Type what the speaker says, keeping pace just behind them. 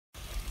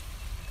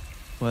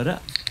What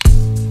up?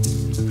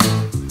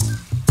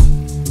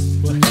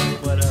 What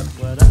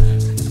up?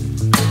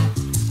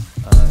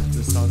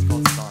 This song's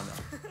called SAUNA.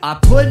 I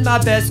put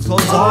my best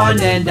clothes on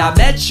and I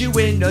met you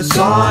in the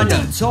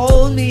sauna.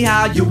 Told me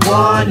how you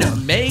wanna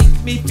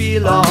make me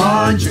feel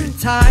 100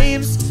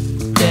 times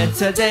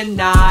better than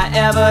I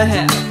ever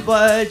have.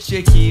 But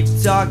you keep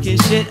talking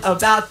shit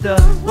about the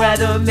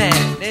weatherman,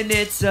 and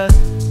it's a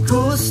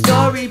cool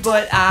story,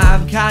 but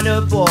I'm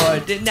kinda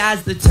bored. And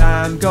as the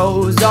time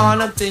goes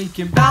on, I'm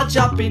thinking about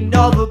jumping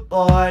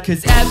overboard.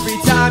 Cause every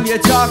time you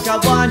talk, I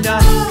wanna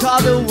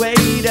call the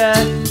waiter,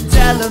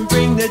 tell him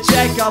bring the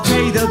check, I'll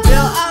pay the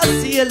bill, I'll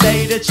see you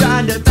later.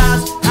 Trying to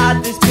bounce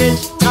out this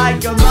bitch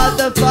like a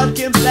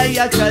motherfucking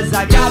player. Cause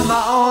I got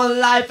my own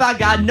life, I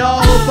got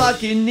no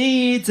fucking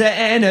need to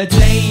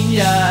entertain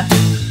ya.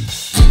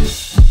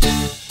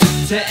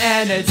 To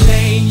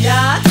entertain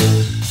ya.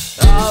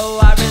 Oh,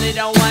 I really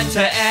don't want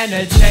to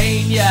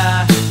entertain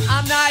ya.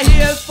 I'm not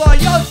here for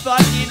your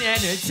fucking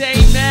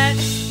entertainment.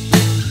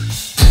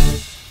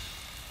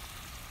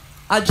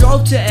 I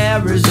drove to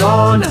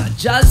Arizona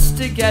just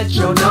to get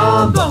your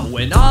number,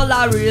 when all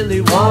I really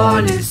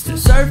want is to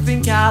surf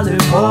in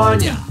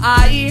California.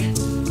 I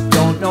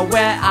don't know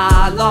where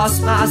I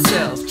lost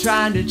myself,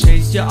 trying to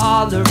chase you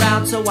all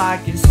around so I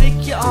can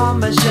stick you on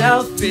my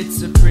shelf.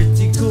 It's a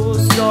pretty cool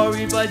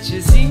story, but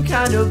you seem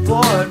kind of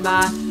bored.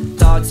 My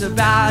thoughts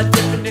about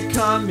different are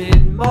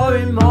coming more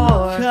and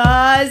more.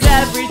 Cause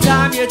every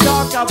time you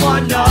talk, I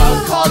wanna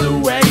call the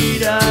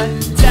waiter,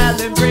 tell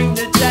him bring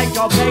the check,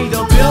 I'll pay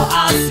the bill,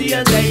 I'll see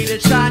you later.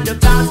 Trying to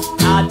bounce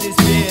out this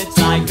bitch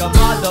like a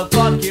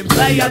motherfucking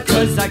player.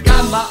 Cause I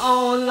got my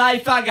own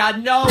life, I got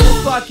no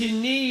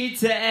fucking need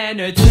to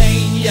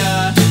entertain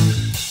ya.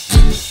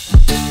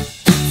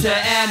 To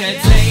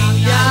entertain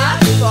ya.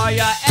 For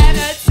your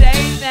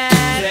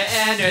entertainment. To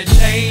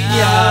entertain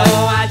ya.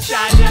 Oh, I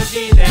tried to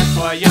be there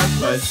for you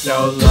for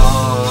so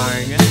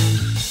long.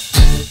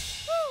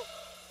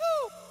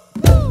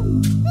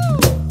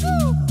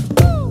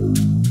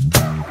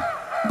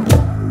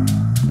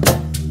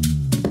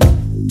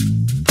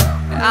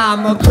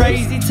 I'm a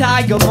crazy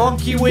tiger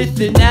monkey with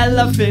an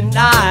elephant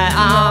eye.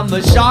 I'm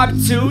a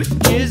sharp-toothed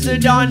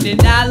gizzard on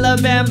an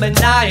Alabama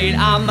night.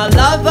 I'm a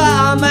lover,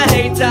 I'm a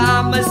hater,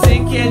 I'm a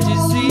sin, can't you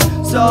see?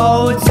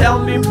 So tell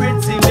me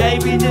pretty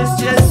baby, this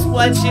just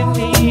what you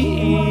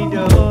need.